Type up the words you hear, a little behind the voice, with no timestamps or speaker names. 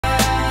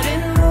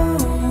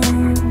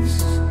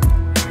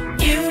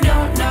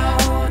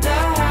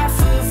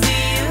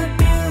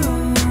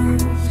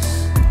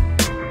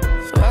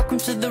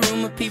into the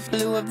room of people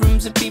who have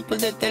rooms of people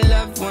that they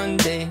love one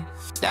day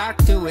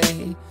docked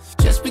away.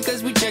 Just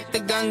because we check the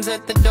guns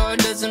at the door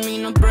doesn't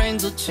mean our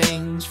brains will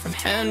change from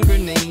hand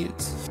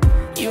grenades.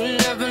 You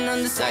laughing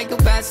on the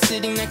psychopath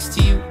sitting next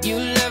to you. You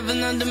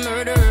laughing on the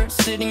murderer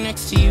sitting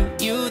next to you.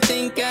 You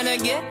think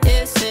I'd get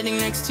here sitting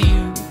next to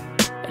you.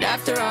 But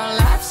after all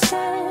I've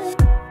said,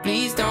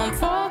 please don't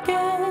forget,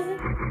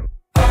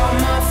 all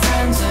my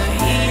friends are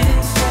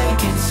heathens,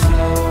 take it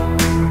slow.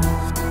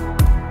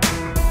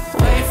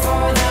 Wait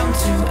for them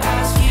to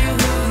ask you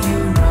who you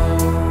know.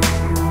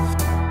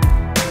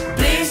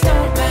 Please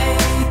don't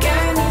make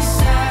any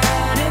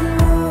sudden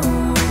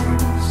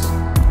moves.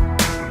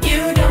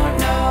 You don't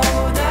know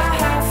the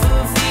half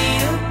of the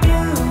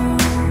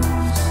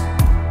abuse.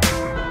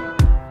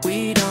 We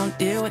don't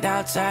deal with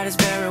outsiders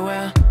very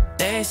well.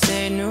 They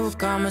say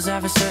newcomers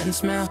have a certain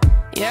smell.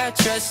 Yeah,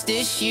 trust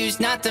issues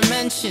not to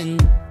mention.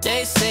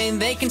 They say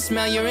they can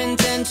smell your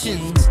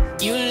intentions.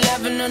 You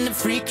laughing on the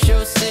freak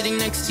show sitting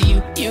next to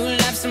you. You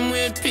laugh some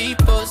weird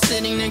people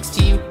sitting next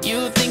to you.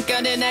 You think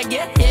how did I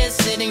get here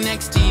sitting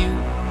next to you.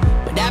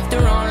 But after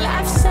all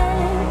I've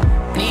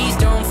said, please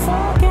don't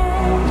forget,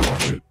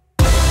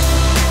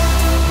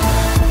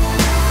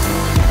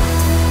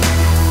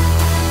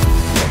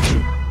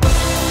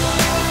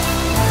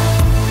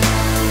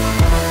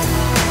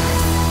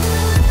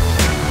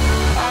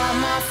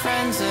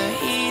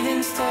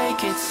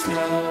 take it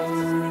slow.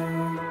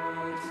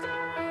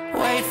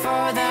 Wait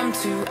for them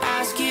to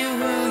ask you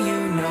who you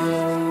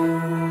know.